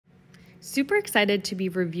Super excited to be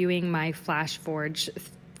reviewing my Flashforge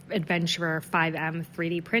Adventurer 5M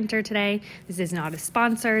 3D printer today. This is not a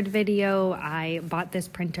sponsored video. I bought this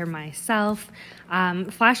printer myself.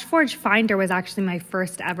 Flashforge Finder was actually my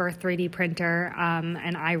first ever 3D printer,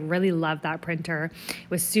 and I really loved that printer.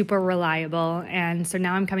 It was super reliable, and so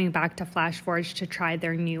now I'm coming back to Flashforge to try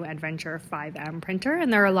their new Adventurer 5M printer,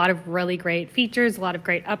 and there are a lot of really great features, a lot of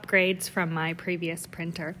great upgrades from my previous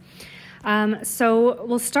printer. So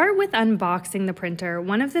we'll start with unboxing the printer.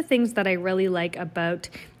 One of the things that I really like about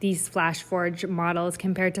these Flashforge models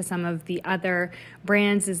compared to some of the other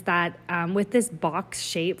brands is that with this box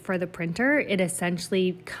shape for the printer, it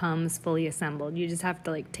essentially comes fully assembled. You just have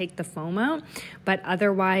to take the foam out, but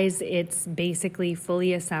otherwise it's basically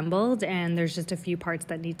fully assembled and there's just a few parts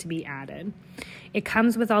that need to be added. It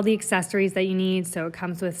comes with all the accessories that you need, so it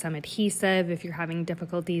comes with some adhesive if you're having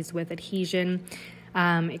difficulties with adhesion.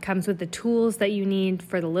 It comes with the tools that you need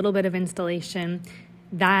for the little bit of installation.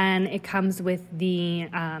 Then it comes with the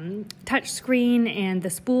touch screen and the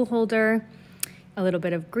spool holder, a little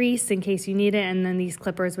bit of grease in case you need it, and then these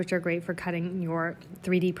clippers, which are great for cutting your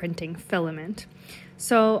 3D printing filament.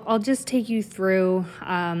 So I'll just take you through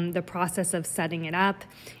the process of setting it up.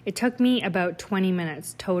 It took me about 20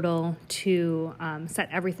 minutes total to set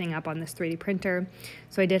everything up on this 3D printer.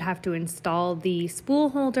 So I did have to install the spool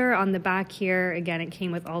holder on the back here. Again, it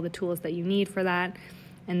came with all the tools that you need for that.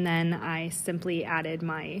 And then I simply added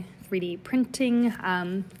my 3D printing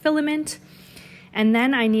filament. And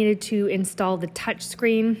then I needed to install the touch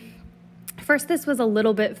screen. First, this was a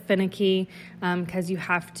little bit finicky because you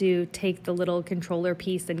have to take the little controller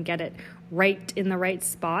piece and get it right in the right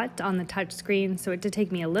spot on the touch screen. So it did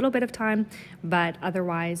take me a little bit of time, but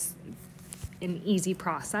otherwise an easy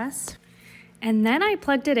process. And then I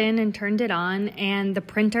plugged it in and turned it on, and the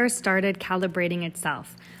printer started calibrating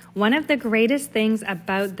itself. One of the greatest things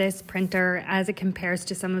about this printer as it compares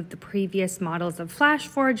to some of the previous models of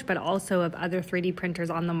Flashforge, but also of other 3D printers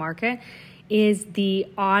on the market, is the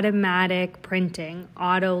automatic printing,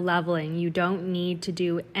 auto leveling. You don't need to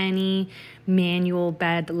do any manual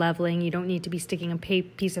bed leveling. You don't need to be sticking a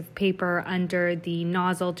piece of paper under the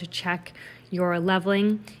nozzle to check your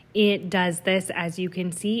leveling. It does this, as you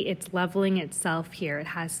can see, it's leveling itself here. It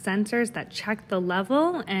has sensors that check the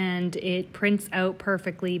level and it prints out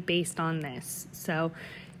perfectly based on this. So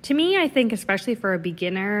to me, I think especially for a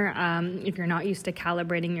beginner, if you're not used to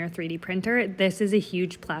calibrating your 3D printer, this is a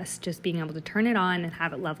huge plus, just being able to turn it on and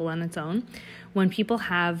have it level on its own. When people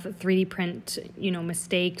have 3D print,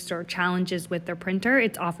 mistakes or challenges with their printer,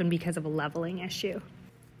 it's often because of a leveling issue.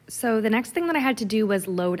 So the next thing that I had to do was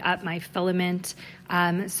load up my filament.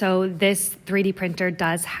 So this 3D printer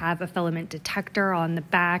does have a filament detector on the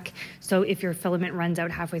back. So if your filament runs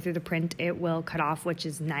out halfway through the print, it will cut off, which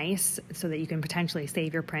is nice so that you can potentially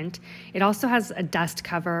save your print. It also has a dust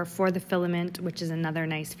cover for the filament, which is another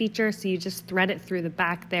nice feature. So you just thread it through the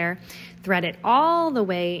back there, thread it all the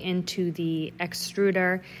way into the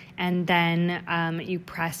extruder, and then you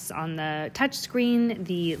press on the touch screen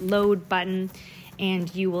the load button,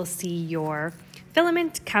 and you will see your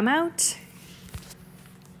filament come out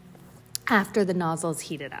after the nozzle's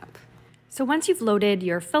heated up. So once you've loaded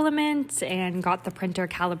your filament and got the printer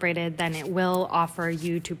calibrated, then it will offer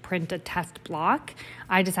you to print a test block.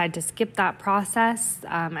 I decided to skip that process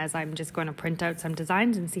as I'm just going to print out some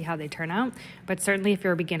designs and see how they turn out. But certainly if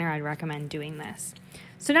you're a beginner, I'd recommend doing this.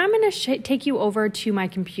 So now I'm going to take you over to my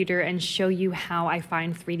computer and show you how I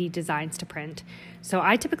find 3D designs to print. So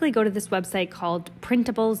I typically go to this website called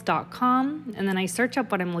printables.com, and then I search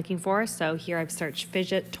up what I'm looking for. So here I've searched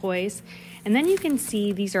fidget toys, and then you can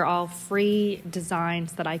see these are all free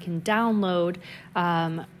designs that I can download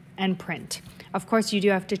and print. Of course, you do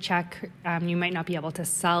have to check, you might not be able to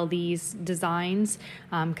sell these designs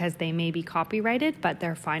because they may be copyrighted, but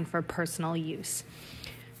they're fine for personal use.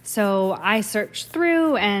 So I searched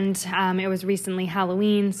through, and it was recently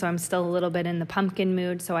Halloween, so I'm still a little bit in the pumpkin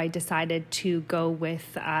mood, so I decided to go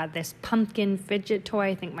with this pumpkin fidget toy.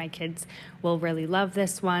 I think my kids will really love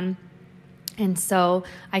this one. And so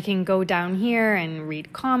I can go down here and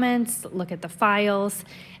read comments, look at the files,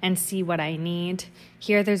 and see what I need.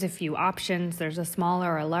 Here there's a few options. There's a small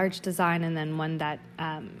or a large design, and then one that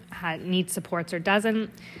needs supports or doesn't.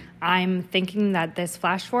 I'm thinking that this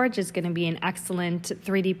Flashforge is going to be an excellent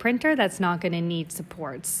 3D printer that's not going to need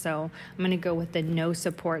supports. So I'm going to go with the no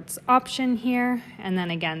supports option here. And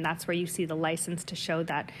then again, that's where you see the license to show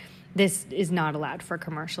that this is not allowed for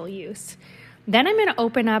commercial use. Then I'm going to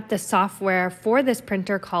open up the software for this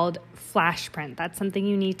printer called FlashPrint. That's something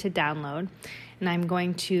you need to download. and I'm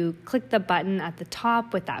going to click the button at the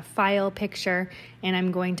top with that file picture, and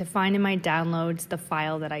I'm going to find in my downloads the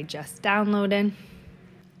file that I just downloaded.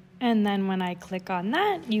 And then when I click on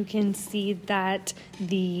that, you can see that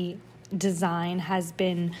the design has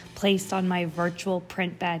been placed on my virtual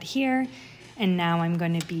print bed here. And now I'm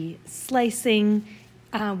going to be slicing,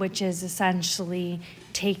 which is essentially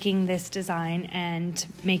taking this design and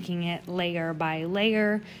making it layer by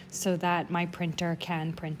layer so that my printer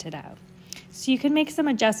can print it out. So you can make some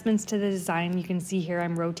adjustments to the design. You can see here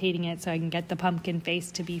I'm rotating it so I can get the pumpkin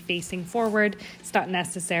face to be facing forward. It's not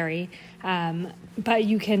necessary, but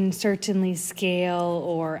you can certainly scale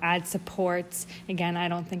or add supports. Again, I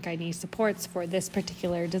don't think I need supports for this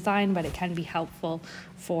particular design, but it can be helpful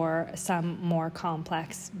for some more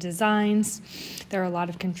complex designs. There are a lot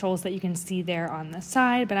of controls that you can see there on the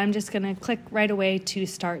side, but I'm just going to click right away to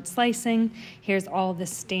start slicing. Here's all the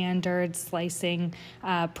standard slicing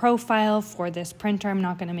profile for this printer. I'm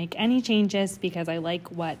not going to make any changes because I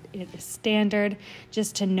like what it is standard.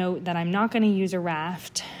 Just to note that I'm not going to use a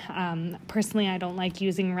raft. Personally, I don't like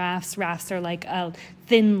using rafts. Rafts are like a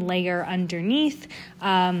thin layer underneath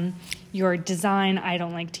your design. I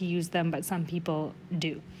don't like to use them, but some people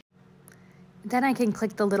do. Then I can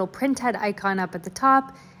click the little printhead icon up at the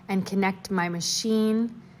top and connect my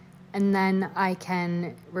machine. And then I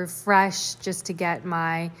can refresh just to get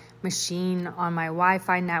my machine on my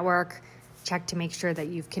Wi-Fi network. Check to make sure that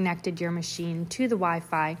you've connected your machine to the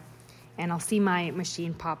Wi-Fi. And I'll see my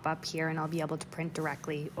machine pop up here and I'll be able to print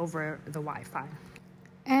directly over the Wi-Fi.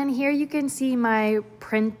 And here you can see my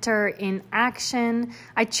printer in action.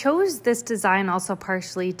 I chose this design also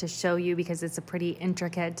partially to show you because it's a pretty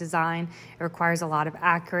intricate design. It requires a lot of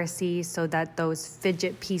accuracy so that those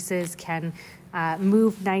fidget pieces can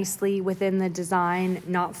move nicely within the design,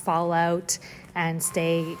 not fall out, and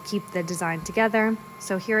keep the design together.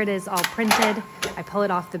 So here it is all printed. I pull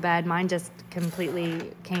it off the bed. Mine just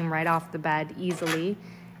completely came right off the bed easily.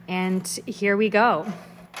 And here we go.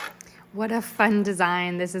 What a fun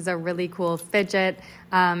design. This is a really cool fidget.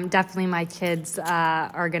 Definitely my kids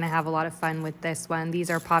are going to have a lot of fun with this one. These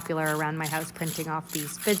are popular around my house, printing off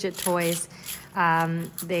these fidget toys.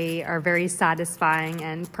 They are very satisfying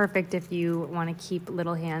and perfect if you want to keep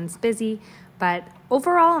little hands busy. But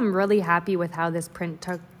overall, I'm really happy with how this print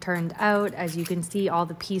turned out. As you can see, all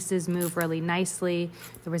the pieces move really nicely.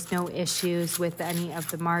 There was no issues with any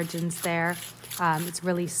of the margins there. It's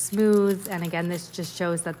really smooth, and again, this just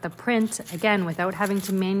shows that the print, again, without having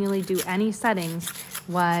to manually do any settings,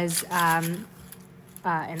 was a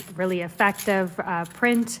really effective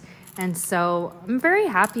print. And so I'm very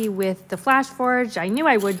happy with the Flashforge. I knew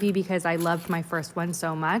I would be because I loved my first one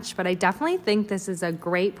so much, but I definitely think this is a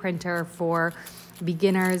great printer for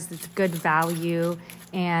beginners. It's good value,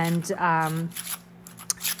 and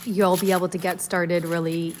you'll be able to get started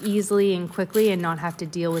really easily and quickly and not have to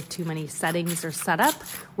deal with too many settings or setup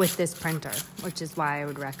with this printer, which is why I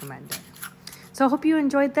would recommend it. So I hope you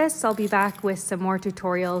enjoyed this. I'll be back with some more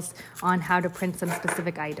tutorials on how to print some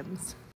specific items.